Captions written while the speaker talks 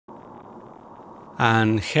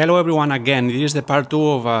And hello everyone again, this is the part 2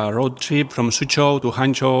 of a road trip from Suzhou to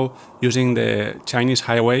Hangzhou using the Chinese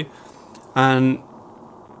highway. And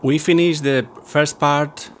we finished the first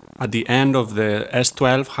part at the end of the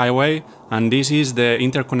S12 highway, and this is the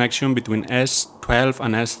interconnection between S12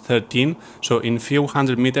 and S13. So in few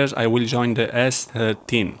hundred meters I will join the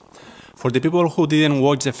S13. For the people who didn't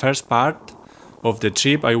watch the first part of the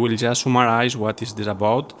trip, I will just summarize what is this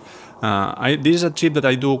about. This is a trip that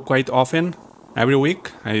I do quite often. Every week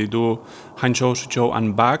I do Hangzhou, Suzhou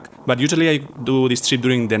and back, but usually I do this trip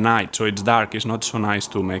during the night, so it's dark, it's not so nice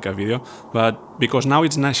to make a video. But because now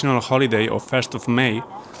it's national holiday of 1st of May,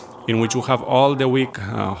 in which we have all the week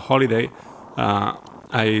holiday,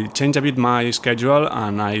 I changed a bit my schedule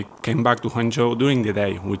and I came back to Hangzhou during the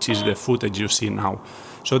day, which is the footage you see now.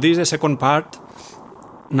 So this is the second part.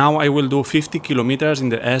 Now I will do 50 kilometers in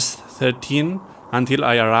the S13 until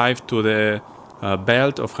I arrive to the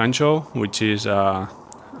belt of Hangzhou, which is a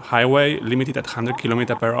highway limited at 100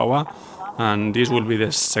 km per hour, and this will be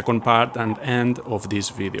the second part and end of this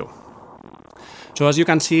video. So as you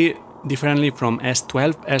can see, differently from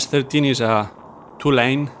S12, S13 is a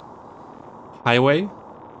 2-lane highway,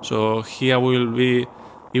 so here we will be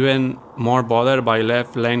even more bothered by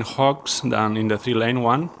left lane hogs than in the 3-lane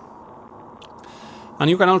one. And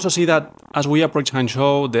you can also see that as we approach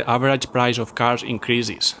Hangzhou, the average price of cars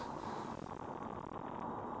increases.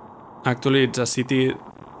 Actually, it's a city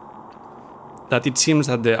that it seems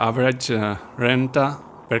that the average rent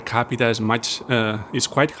per capita is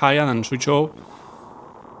quite higher than Suzhou,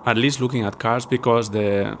 at least looking at cars, because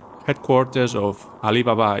the headquarters of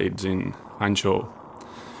Alibaba is in Hangzhou.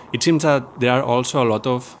 It seems that there are also a lot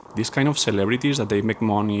of these kind of celebrities that they make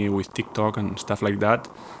money with TikTok and stuff like that.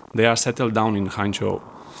 They are settled down in Hangzhou.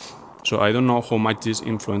 So I don't know how much this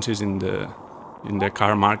influences in the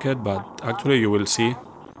car market, but actually you will see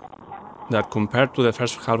that compared to the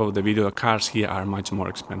first half of the video, the cars here are much more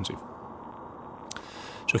expensive.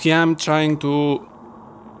 So here I'm trying to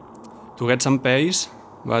get some pace,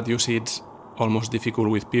 but you see it's almost difficult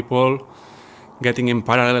with people getting in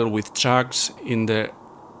parallel with trucks in the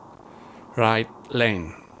right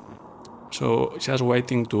lane. So just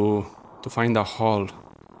waiting to find a hole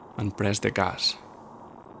and press the gas.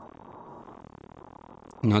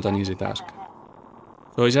 Not an easy task.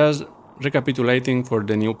 So just recapitulating for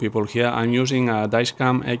the new people here, I'm using a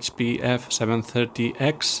Dashcam HP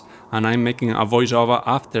F730X and I'm making a voiceover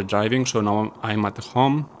after driving, so now I'm at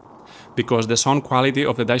home. Because the sound quality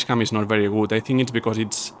of the Dashcam is not very good. I think it's because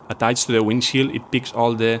it's attached to the windshield, it picks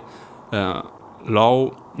all the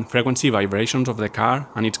low frequency vibrations of the car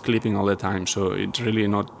and it's clipping all the time, so it's really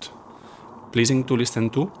not pleasing to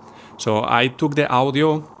listen to. So I took the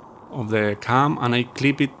audio of the cam and I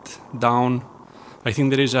clip it down. I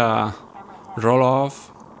think there is a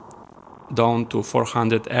roll-off down to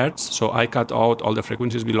 400 Hz, so I cut out all the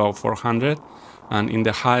frequencies below 400, and in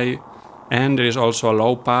the high end there is also a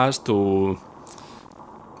low pass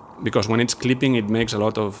because when it's clipping it makes a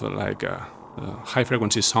lot of high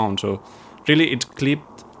frequency sound, so really it's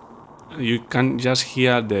clipped. You can just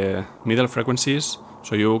hear the middle frequencies,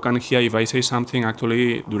 so you can hear if I say something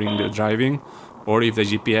actually during the driving, or if the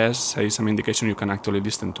GPS says some indication, you can actually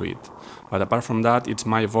listen to it. But apart from that, it's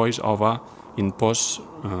my voice over in post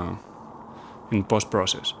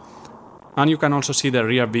process. And you can also see the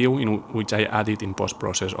rear view, in which I added in post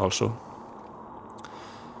process also.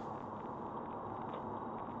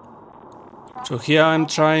 So here I'm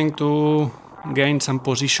trying to gain some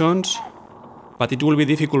positions, but it will be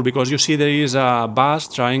difficult because you see there is a bus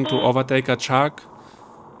trying to overtake a truck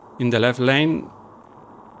in the left lane.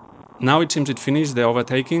 Now it seems it finished the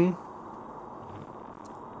overtaking,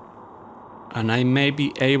 and I may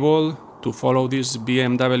be able to follow this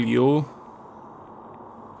BMW.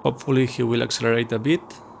 Hopefully he will accelerate a bit.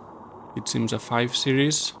 It seems a 5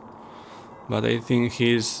 Series, but I think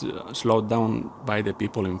he's slowed down by the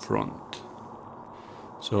people in front.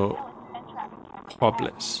 So,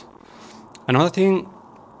 hopeless. Another thing,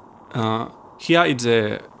 here it's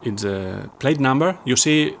a plate number. You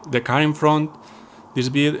see the car in front. This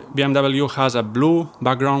BMW has a blue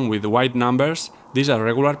background with white numbers. This is a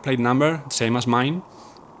regular plate number, same as mine.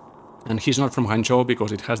 And he's not from Hangzhou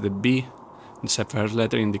because it has the B. The first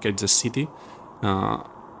letter indicates the city.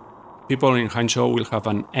 People in Hangzhou will have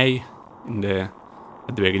an A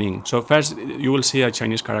at the beginning. So first you will see a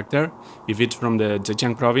Chinese character. If it's from the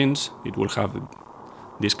Zhejiang province, it will have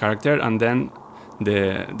this character, and then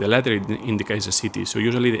the letter indicates the city. So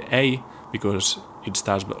usually the A, because it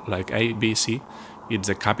starts like A, B, C, it's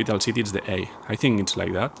the capital city, it's the A. I think it's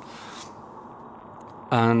like that.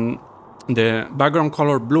 And The background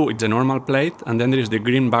color blue is the normal plate, and then there is the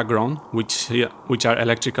green background, which are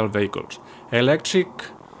electrical vehicles. Electric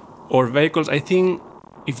or vehicles, I think,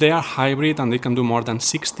 if they are hybrid and they can do more than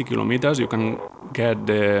 60 kilometers, you can get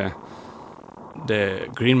the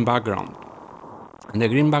green background. And the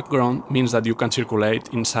green background means that you can circulate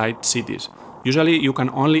inside cities. Usually you can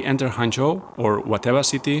only enter Hangzhou or whatever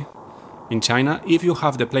city in China if you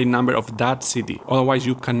have the plate number of that city. Otherwise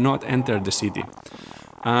you cannot enter the city.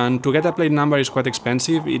 And to get a plate number is quite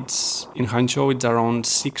expensive. It's in Hangzhou it's around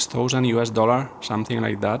 $6,000, something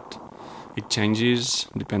like that. It changes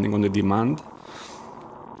depending on the demand.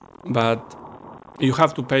 But you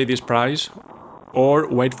have to pay this price or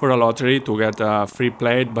wait for a lottery to get a free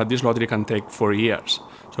plate, but this lottery can take 4 years.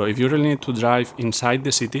 So if you really need to drive inside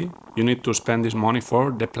the city, you need to spend this money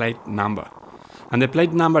for the plate number. And the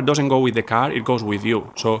plate number doesn't go with the car, it goes with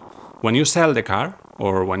you. So when you sell the car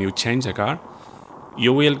or when you change the car,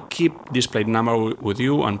 you will keep this plate number with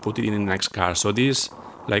you and put it in the next car. So this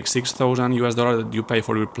like $6,000 that you pay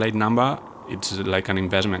for your plate number, it's like an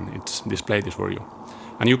investment. This plate is for you.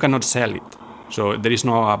 And you cannot sell it. So there is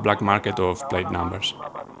no black market of plate numbers.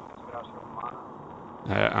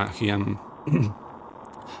 Here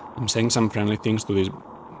I'm saying some friendly things to this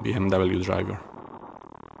BMW driver.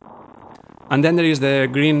 And then there is the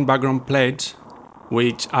green background plates,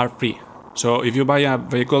 which are free. So if you buy a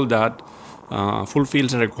vehicle that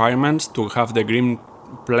fulfills the requirements to have the green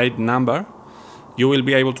plate number, you will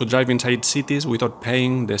be able to drive inside cities without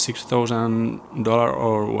paying the $6,000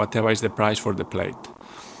 or whatever is the price for the plate.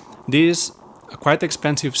 This is a quite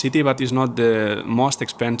expensive city, but it's not the most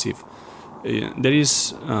expensive. There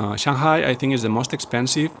is Shanghai, I think, is the most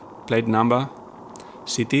expensive plate number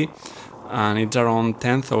city, and it's around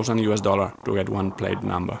 $10,000 to get one plate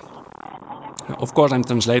number. Of course, I'm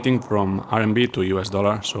translating from RMB to US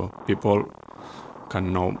dollar, so people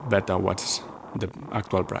can know better what's the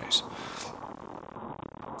actual price.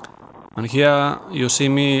 And here you see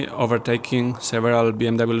me overtaking several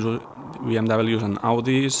BMWs and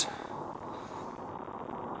Audis.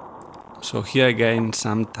 So here I gain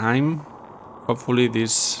some time. Hopefully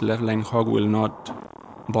this left lane hog will not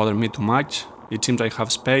bother me too much. It seems I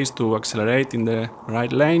have space to accelerate in the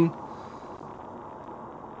right lane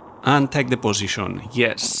and take the position.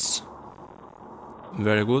 Yes,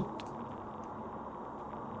 very good.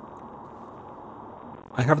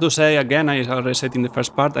 I have to say again, I already said in the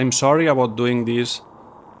first part, I'm sorry about doing this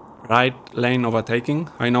right lane overtaking.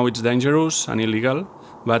 I know it's dangerous and illegal,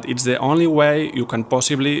 but it's the only way you can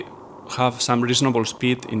possibly have some reasonable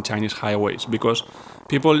speed in Chinese highways, because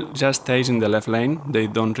people just stay in the left lane. They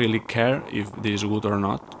don't really care if this is good or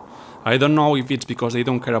not. I don't know if it's because they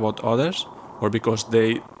don't care about others or because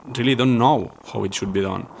they really don't know how it should be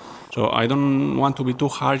done. So I don't want to be too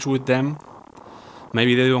harsh with them.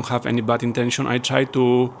 Maybe they don't have any bad intention. I try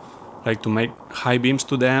to make high beams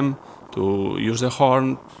to them, to use the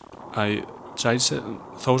horn. I try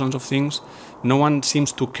thousands of things. No one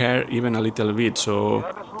seems to care even a little bit. So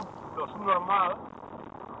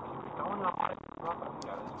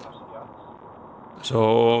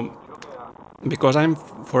because I'm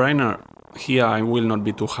foreigner here, I will not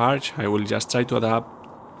be too harsh. I will just try to adapt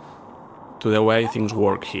to the way things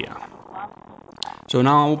work here. So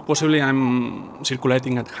now possibly I'm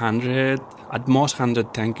circulating at 100, at most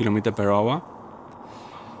 110 km per hour.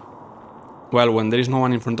 Well, when there is no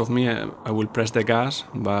one in front of me, I will press the gas,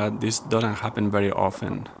 but this doesn't happen very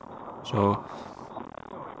often. So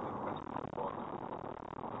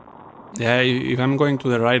yeah, if I'm going to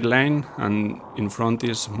the right lane and in front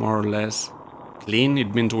is more or less clean,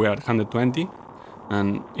 it means we are at 120.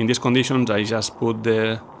 And in these conditions, I just put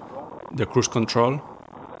the cruise control,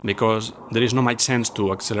 because there is no much sense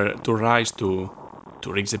to accelerate, to rise to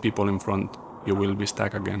reach the people in front. You will be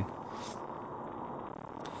stuck again.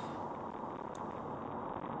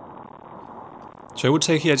 So I would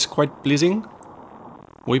say here it's quite pleasing.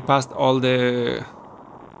 We passed all the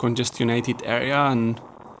congestionated area and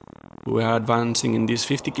we are advancing in these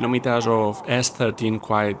 50 kilometers of S13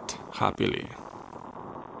 quite happily.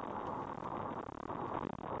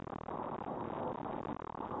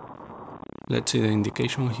 Let's see the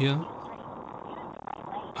indication here.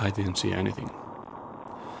 I didn't see anything.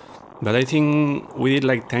 But I think we did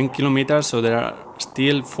like 10 kilometers, so there are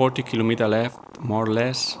still 40 kilometers left, more or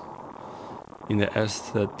less, in the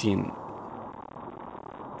S13.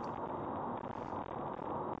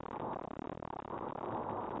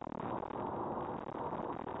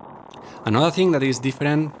 Another thing that is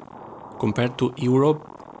different compared to Europe,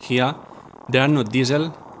 here there are no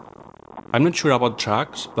diesel. I'm not sure about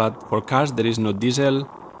trucks, but for cars there is no diesel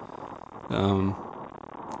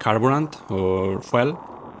carburant or fuel.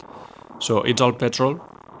 So it's all petrol.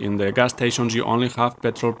 In the gas stations you only have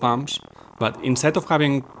petrol pumps, but instead of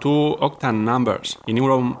having two octane numbers, in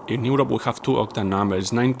Europe we have two octane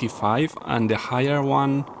numbers, 95, and the higher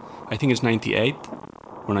one I think is 98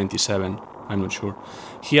 or 97, I'm not sure.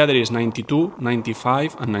 Here there is 92,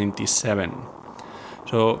 95 and 97.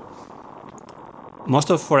 So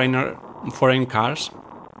most of foreign cars,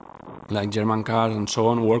 like German cars and so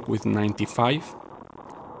on, work with 95,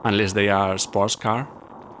 unless they are sports car.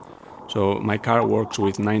 So my car works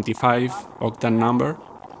with 95 octane number.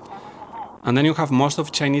 And then you have most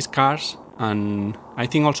of Chinese cars, and I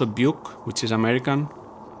think also Buick, which is American.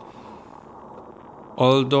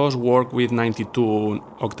 All those work with 92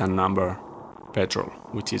 octane number petrol,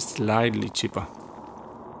 which is slightly cheaper.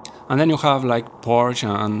 And then you have like Porsche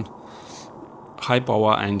and high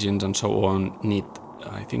power engines and so on need,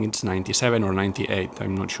 I think it's 97 or 98,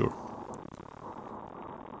 I'm not sure.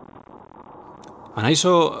 And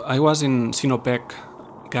I was in Sinopec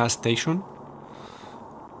gas station,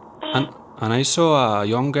 and I saw a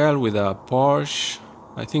young girl with a Porsche,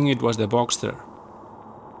 I think it was the Boxster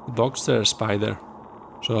Spider.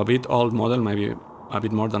 So a bit old model, maybe a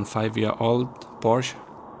bit more than 5-year-old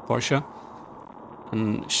Porsche.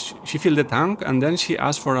 And she filled the tank, and then she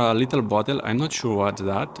asked for a little bottle. I'm not sure what's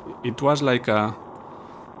that. It was like a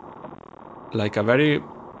very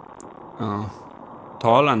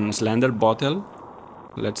tall and slender bottle,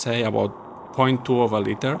 let's say about 0.2 of a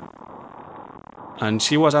liter. And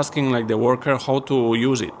she was asking like the worker how to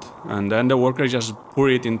use it, and then the worker just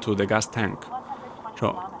poured it into the gas tank.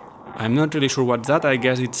 So I'm not really sure what's that. I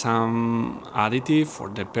guess it's some additive for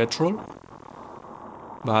the petrol.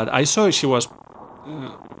 But I saw she was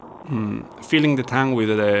filling the tank with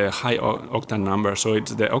the high octane number. So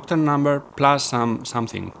it's the octane number plus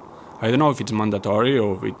something. I don't know if it's mandatory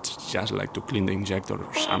or if it's just like to clean the injector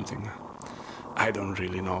or something. I don't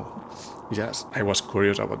really know. Just I was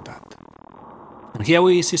curious about that. And here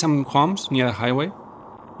we see some homes near the highway.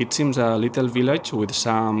 It seems a little village with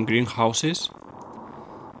some greenhouses.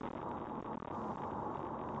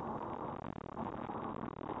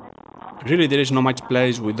 Really, there is not much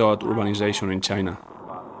place without urbanization in China.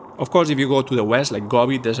 Of course, if you go to the west, like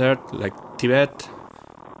Gobi Desert, like Tibet,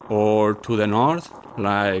 or to the north,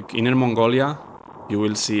 like Inner Mongolia, you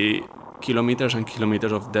will see kilometers and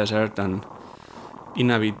kilometers of desert and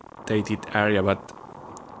inhabited area. But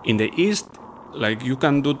in the east, like you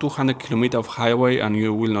can do 200 kilometers of highway and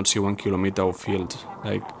you will not see 1 kilometer of fields.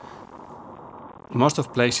 Like most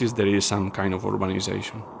of places there is some kind of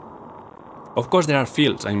urbanization. Of course there are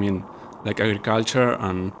fields, I mean, like agriculture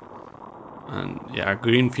and yeah,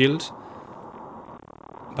 green fields,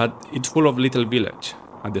 but it's full of little village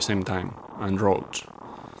at the same time and roads.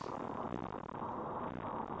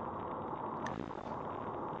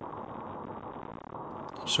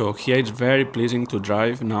 So here it's very pleasing to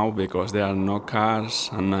drive now because there are no cars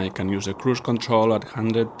and I can use the cruise control at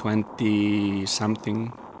 120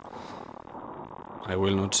 something. I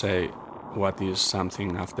will not say what is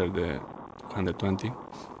something after the 120.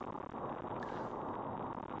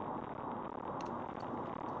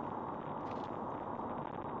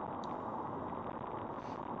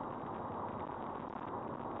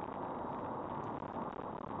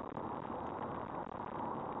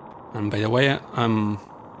 And by the way,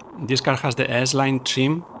 this car has the S-Line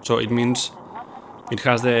trim, so it means it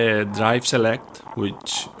has the drive select,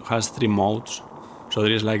 which has 3 modes. So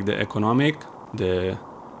there is like the economic, the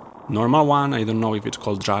normal one, I don't know if it's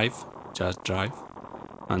called drive, just drive,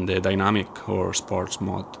 and the dynamic or sports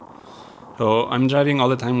mode. So I'm driving all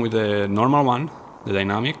the time with the normal one, the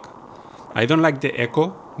dynamic. I don't like the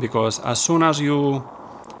eco because as soon as you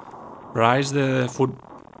raise the foot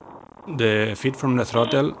from the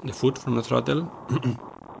throttle,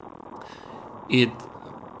 it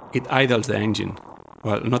idles the engine.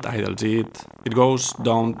 Well, not idles, it goes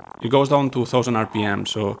down to 1000 RPM,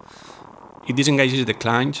 so it disengages the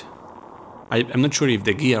clutch. I'm not sure if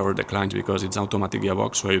the gear or the clutch because it's automatic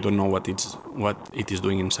gearbox, so I don't know what it is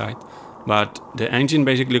doing inside. But the engine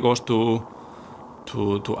basically goes to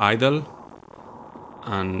idle,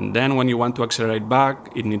 and then when you want to accelerate back,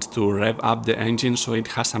 it needs to rev up the engine, so it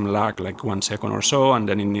has some lag, like 1 second or so, and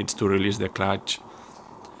then it needs to release the clutch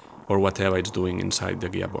or whatever it's doing inside the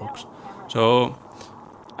gearbox. So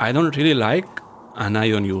I don't really like, and I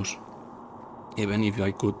don't use, even if I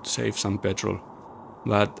could save some petrol.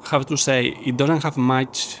 But have to say, it doesn't have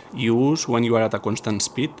much use when you are at a constant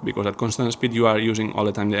speed, because at constant speed you are using all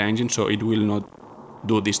the time the engine, so it will not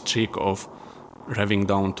do this trick of revving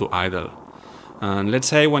down to idle. And let's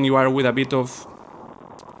say when you are with a bit of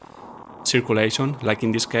circulation, like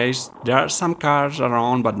in this case, there are some cars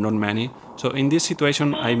around but not many, So in this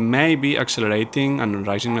situation, I may be accelerating and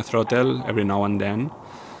raising the throttle every now and then.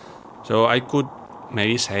 So I could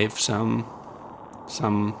maybe save some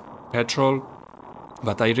petrol,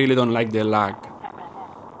 but I really don't like the lag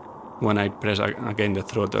when I press again the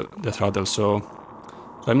throttle. So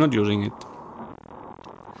I'm not using it.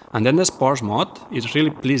 And then the sports mode is really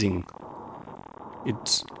pleasing.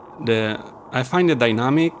 I find the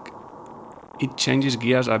dynamic, it changes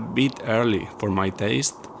gears a bit early for my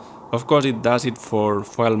taste. Of course it does it for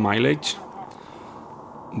fuel mileage,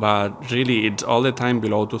 but really it's all the time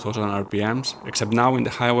below 2000 RPMs, except now in the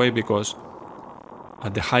highway, because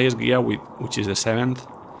at the highest gear, which is the 7th,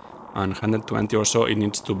 and 120 or so, it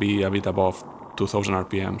needs to be a bit above 2000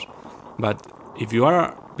 RPMs. But if you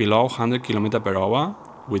are below 100 km/h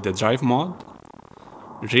with the drive mode,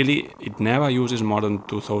 really it never uses more than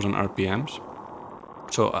 2000 RPMs.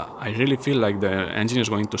 So I really feel like the engine is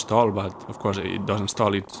going to stall, but of course it doesn't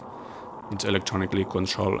stall, it's electronically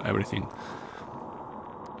control everything.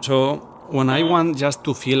 So when I want just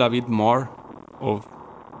to feel a bit more of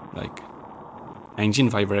like engine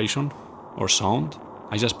vibration or sound,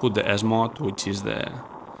 I just put the S mode, which is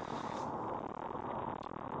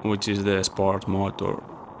the sport mode or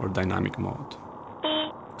dynamic mode.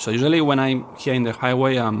 So usually when I'm here in the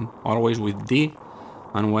highway, I'm always with D,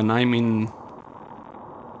 and when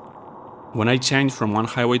I change from one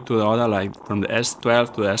highway to the other, like from the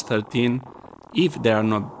S12 to the S13, if there are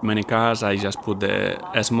not many cars, I just put the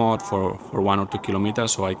S mode for 1 or 2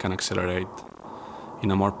 kilometers so I can accelerate in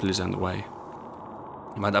a more pleasant way.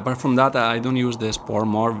 But apart from that, I don't use the sport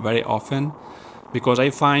mode very often, because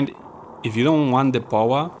I find if you don't want the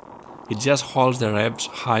power, it just holds the revs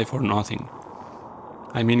high for nothing.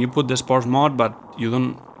 I mean, you put the sports mode, but you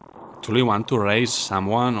don't truly want to race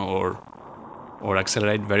someone or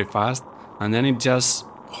accelerate very fast, and then it's just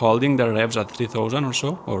holding the revs at 3000 or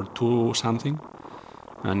so, or 2 something,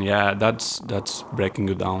 and yeah, that's breaking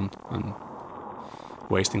you down and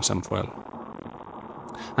wasting some fuel.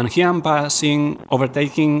 And here I'm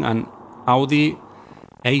overtaking an Audi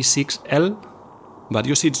A6L, but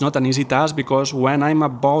you see it's not an easy task, because when I'm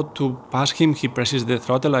about to pass him, he presses the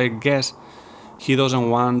throttle. I guess he doesn't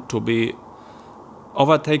want to be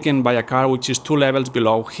overtaken by a car which is 2 levels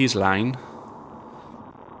below his line.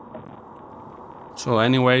 So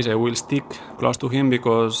anyways, I will stick close to him,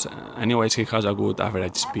 because anyways he has a good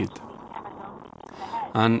average speed.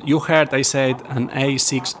 And you heard I said an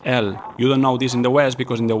A6L. You don't know this in the West,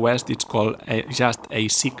 because in the West it's called just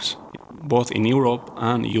A6, both in Europe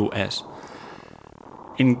and US.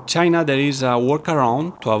 In China there is a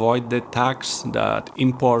workaround to avoid the tax that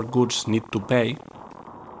import goods need to pay.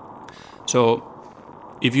 So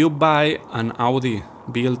if you buy an Audi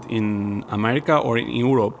built in America or in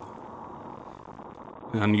Europe,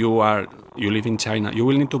 and you live in China, you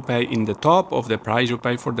will need to pay in the top of the price you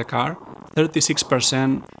pay for the car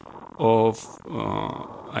 36% of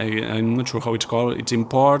I'm not sure how it's called, it's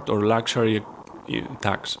import or luxury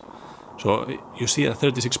tax. So you see a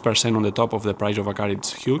 36% on the top of the price of a car,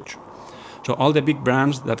 it's huge. So all the big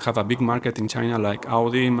brands that have a big market in China, like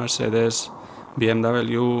Audi, Mercedes,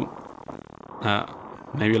 BMW,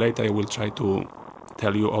 maybe later I will try to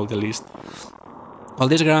tell you all the list. All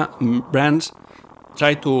these brands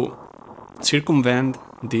try to circumvent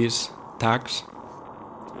this tax,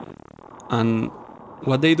 and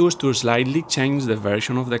what they do is to slightly change the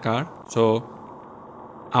version of the car. So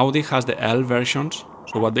Audi has the L versions.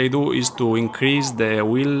 So what they do is to increase the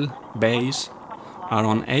wheel base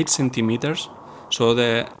around 8 centimeters. So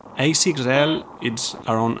the A6L is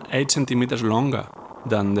around 8 centimeters longer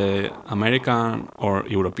than the American or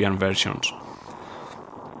European versions.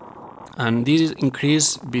 And this is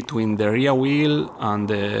increase between the rear wheel and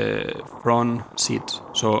the front seats.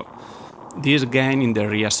 So this gain in the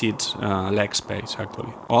rear seats leg space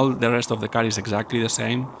actually. All the rest of the car is exactly the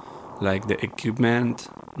same, like the equipment,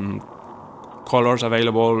 colors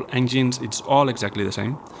available, engines, it's all exactly the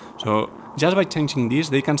same. So just by changing this,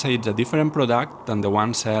 they can say it's a different product than the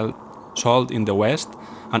one sold in the West.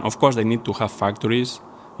 And of course they need to have factories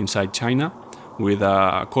inside China with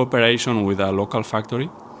a cooperation with a local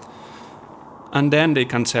factory. And then they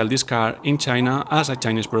can sell this car in China as a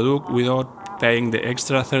Chinese product without paying the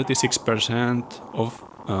extra 36% of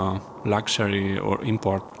luxury or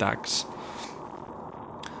import tax.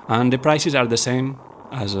 And the prices are the same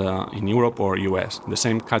as in Europe or US, the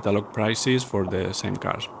same catalog prices for the same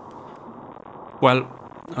cars. Well,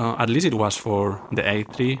 at least it was for the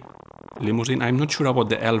A3 limousine. I'm not sure about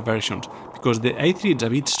the L versions, because the A3 is a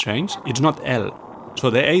bit strange. It's not L. So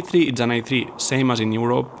the A3 is an A3, same as in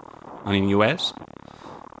Europe and in US.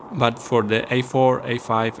 But for the A4,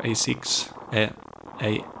 A5, A6,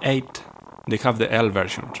 A8, they have the L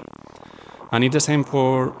versions. And it's the same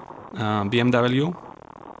for BMW.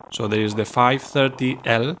 So there is the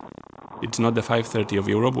 530L. It's not the 530 of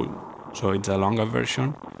Europe, so it's a longer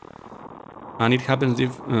version. And it happens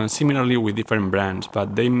similarly with different brands,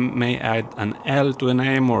 but they may add an L to the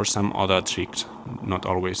name or some other tricks, not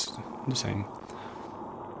always the same.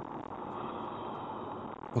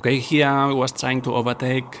 Okay, here I was trying to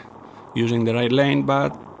overtake using the right lane,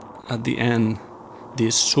 but at the end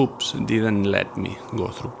these subs didn't let me go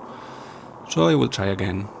through. So I will try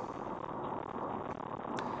again.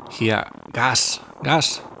 Here, gas.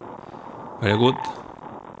 Very good.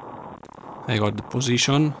 I got the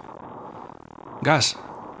position. Gas.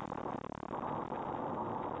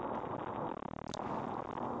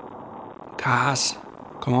 Gas.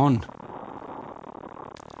 Come on.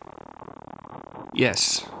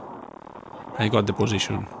 Yes. I got the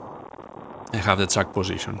position. I have the track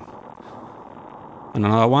position. And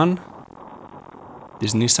another one.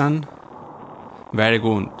 This Nissan. Very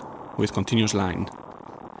good. With continuous line.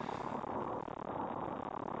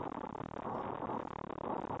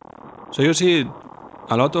 So you see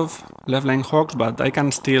a lot of left lane hogs, but I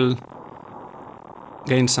can still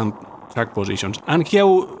gain some track positions. And here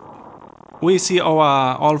we see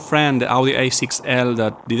our old friend, the Audi A6L,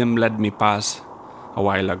 that didn't let me pass a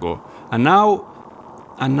while ago. And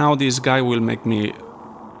now this guy will make me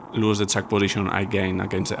lose the track position again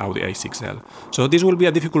against the Audi A6L. So this will be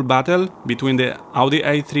a difficult battle between the Audi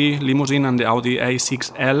A3 limousine and the Audi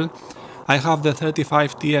A6L. I have the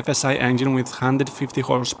 35 TFSI engine with 150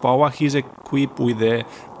 horsepower. He's equipped with the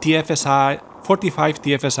TFSI, 45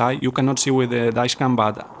 TFSI. You cannot see with the dashcam,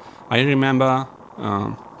 but I remember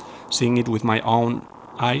seeing it with my own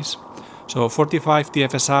eyes. So 45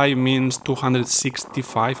 TFSI means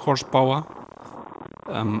 265 horsepower.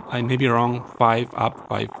 I may be wrong, 5 up,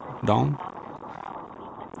 5 down.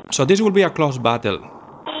 So this will be a close battle.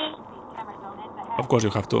 Of course,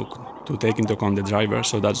 you have to take into account the driver,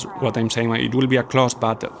 so that's what I'm saying, it will be a close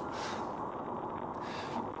battle.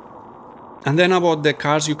 And then about the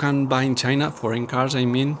cars you can buy in China, foreign cars I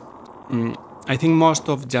mean, I think most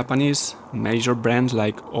of Japanese major brands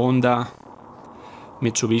like Honda,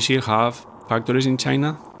 Mitsubishi have factories in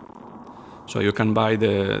China, so you can buy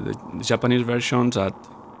the Japanese versions at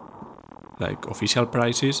like official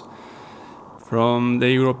prices. From the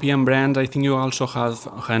European brands, I think you also have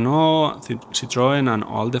Renault, Citroën, and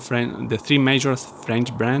all the three major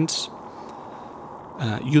French brands.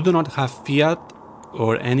 You do not have Fiat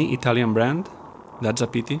or any Italian brand. That's a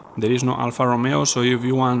pity. There is no Alfa Romeo, so if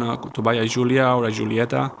you want to buy a Giulia or a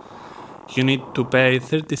Giulietta, you need to pay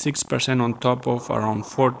 36% on top of around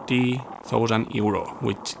 40,000 euro,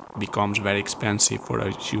 which becomes very expensive for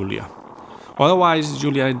a Giulia. Otherwise,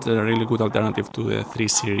 Giulia is a really good alternative to the 3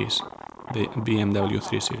 Series. The BMW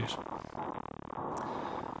 3 Series.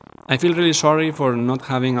 I feel really sorry for not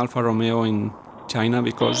having Alfa Romeo in China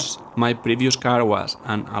because my previous car was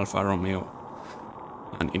an Alfa Romeo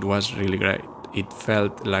and it was really great. It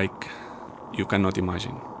felt like you cannot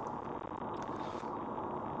imagine.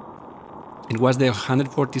 It was the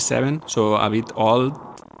 147, so a bit old,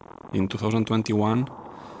 in 2021,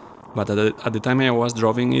 but at the time I was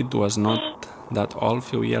driving it was not that old, a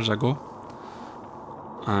few years ago.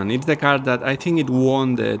 And it's the car that I think it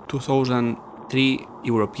won the 2003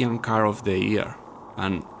 European Car of the Year.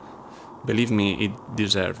 And believe me, it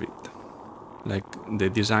deserved it. Like the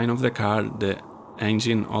design of the car, the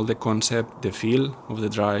engine, all the concept, the feel of the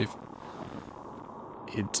drive.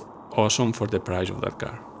 It's awesome for the price of that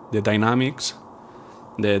car. The dynamics,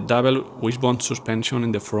 the double wishbone suspension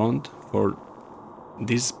in the front for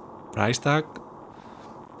this price tag,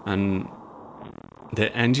 and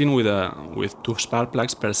the engine with 2 spark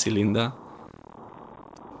plugs per cylinder.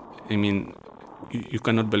 I mean, you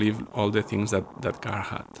cannot believe all the things that car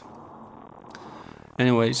had.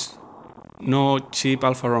 Anyways, no cheap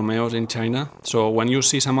Alfa Romeos in China. So when you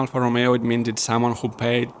see some Alfa Romeo, it means it's someone who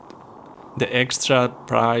paid the extra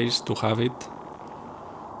price to have it.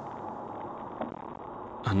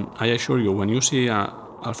 And I assure you, when you see a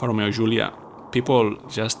Alfa Romeo Giulia, people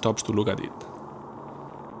just stops to look at it.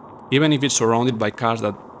 Even if it's surrounded by cars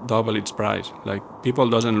that double its price, like people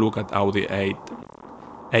doesn't look at Audi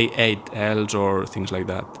A8Ls or things like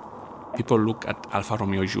that. People look at Alfa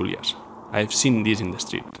Romeo Giulias. I've seen this in the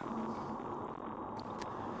street.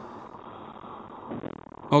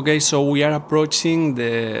 Okay, so we are approaching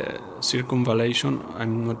the circumvallation.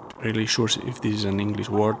 I'm not really sure if this is an English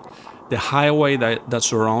word. The highway that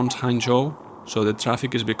surrounds Hangzhou, so the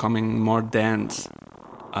traffic is becoming more dense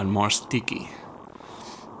and more sticky.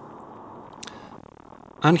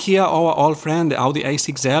 And here our old friend, the Audi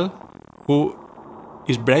A6L, who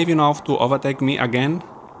is brave enough to overtake me again,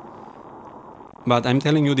 but I'm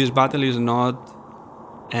telling you, this battle is not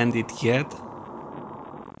ended yet.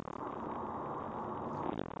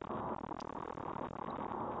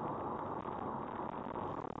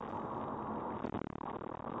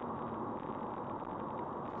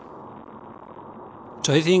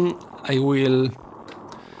 So I think I will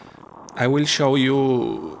show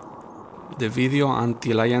you the video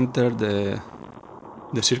until I enter the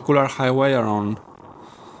circular highway around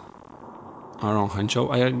Hangzhou.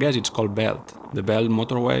 I guess it's called Belt, the Belt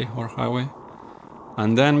motorway or highway.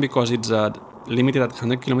 And then, because it's limited at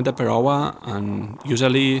 100 km per hour, and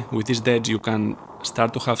usually with these dates you can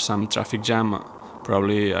start to have some traffic jam,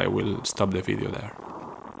 probably I will stop the video there.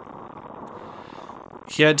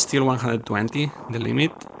 Here it's still 120, the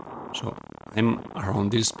limit, so I'm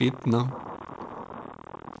around this speed now.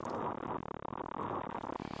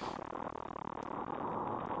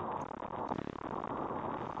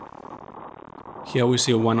 Here we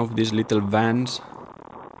see one of these little vans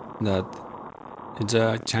that it's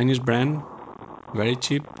a Chinese brand, very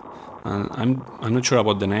cheap, and I'm not sure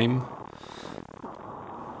about the name.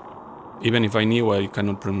 Even if I knew, I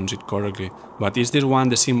cannot pronounce it correctly. But is this one,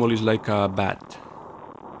 the symbol is like a bat.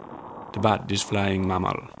 The bat, this flying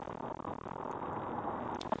mammal.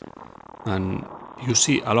 And you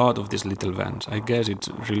see a lot of these little vans. I guess it's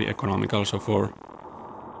really economical, so for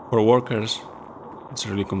workers it's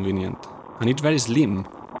really convenient. And it's very slim.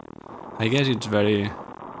 I guess it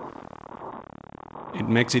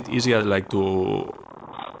makes it easier, like to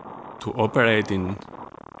operate in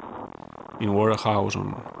warehouse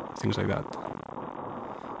and things like that.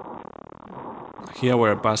 Here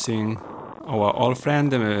we're passing our old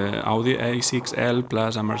friend, the Audi A6L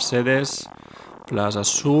plus a Mercedes plus a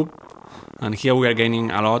sub, and here we are gaining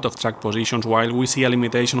a lot of track positions while we see a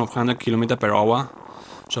limitation of 100 km per hour.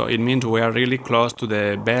 So it means we are really close to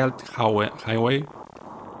the Belt highway.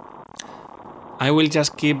 I will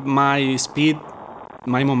just keep my speed,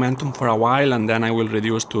 my momentum for a while, and then I will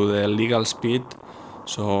reduce to the legal speed,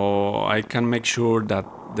 so I can make sure that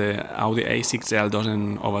the Audi A6L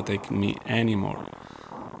doesn't overtake me anymore.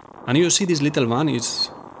 And you see this little van is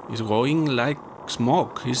going like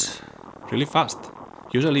smoke. It's really fast.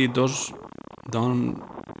 Usually those don't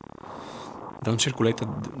circulate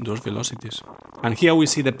at those velocities. And here we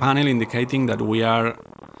see the panel indicating that we are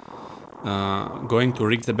going to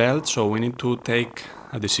reach the Belt, so we need to take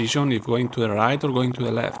a decision if going to the right or going to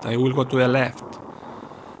the left. I will go to the left,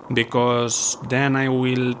 because then I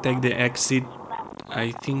will take the exit.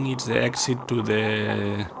 I think it's the exit to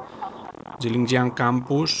the Zhejiang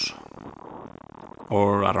campus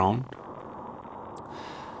or around.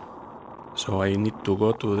 So I need to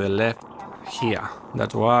go to the left here.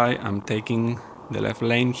 That's why I'm taking the left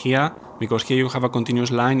lane here, because here you have a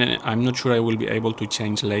continuous line and I'm not sure I will be able to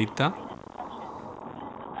change later.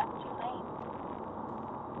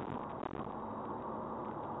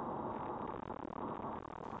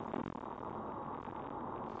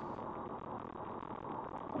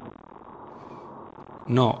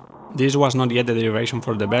 No, this was not yet the derivation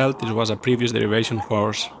for the Belt. This was a previous derivation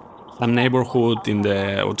for some neighborhood in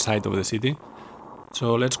the outside of the city.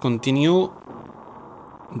 So let's continue.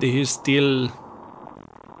 This is still...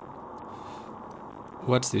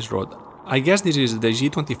 What's this road? I guess this is the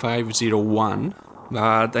G2501,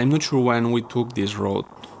 but I'm not sure when we took this road.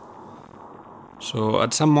 So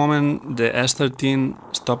at some moment the S13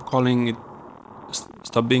 stopped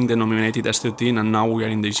being denominated S13, and now we are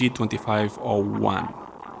in the G2501.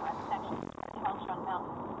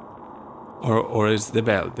 Or is the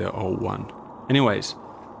Belt the 01? Anyways,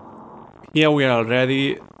 here we are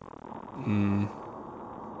already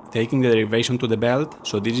taking the derivation to the Belt,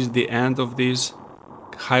 so this is the end of this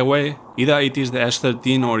highway. Either it is the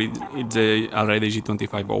S13 or it's already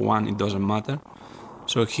G2501, it doesn't matter.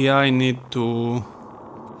 So here I need to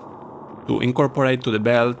incorporate to the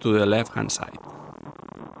Belt to the left hand side.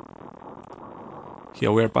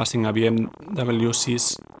 Here we are passing a BMW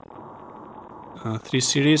 3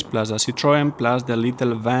 Series plus a Citroën plus the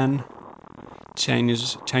little van,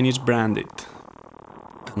 Chinese branded.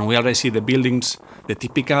 And we already see the buildings, the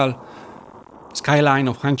typical skyline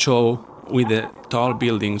of Hangzhou with the tall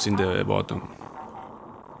buildings in the bottom.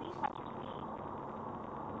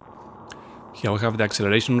 Here we have the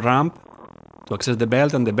acceleration ramp to access the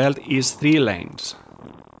Belt, and the Belt is 3 lanes,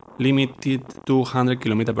 limited to 100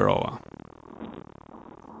 km per hour.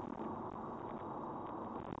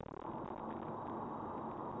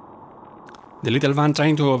 The little van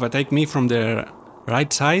trying to overtake me from the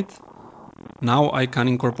right side. Now I can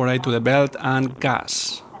incorporate to the Belt and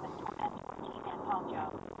gas.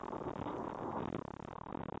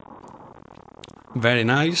 Very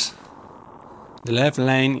nice. The left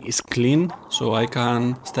lane is clean, so I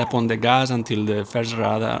can step on the gas until the first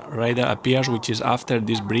rider appears, which is after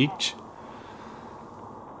this bridge.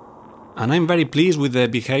 And I'm very pleased with the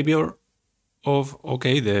behavior of...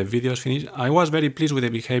 Okay, the video is finished. I was very pleased with the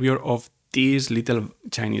behavior of this little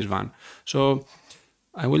Chinese van. So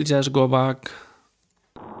I will just go back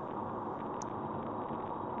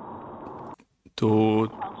to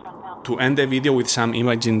end the video with some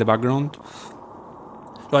image in the background.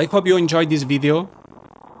 So I hope you enjoyed this video.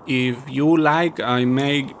 If you like, I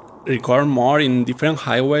may record more in different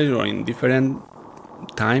highways or in different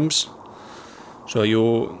times, so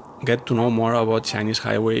you get to know more about Chinese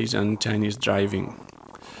highways and Chinese driving.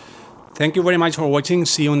 Thank you very much for watching.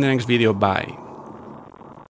 See you in the next video. Bye.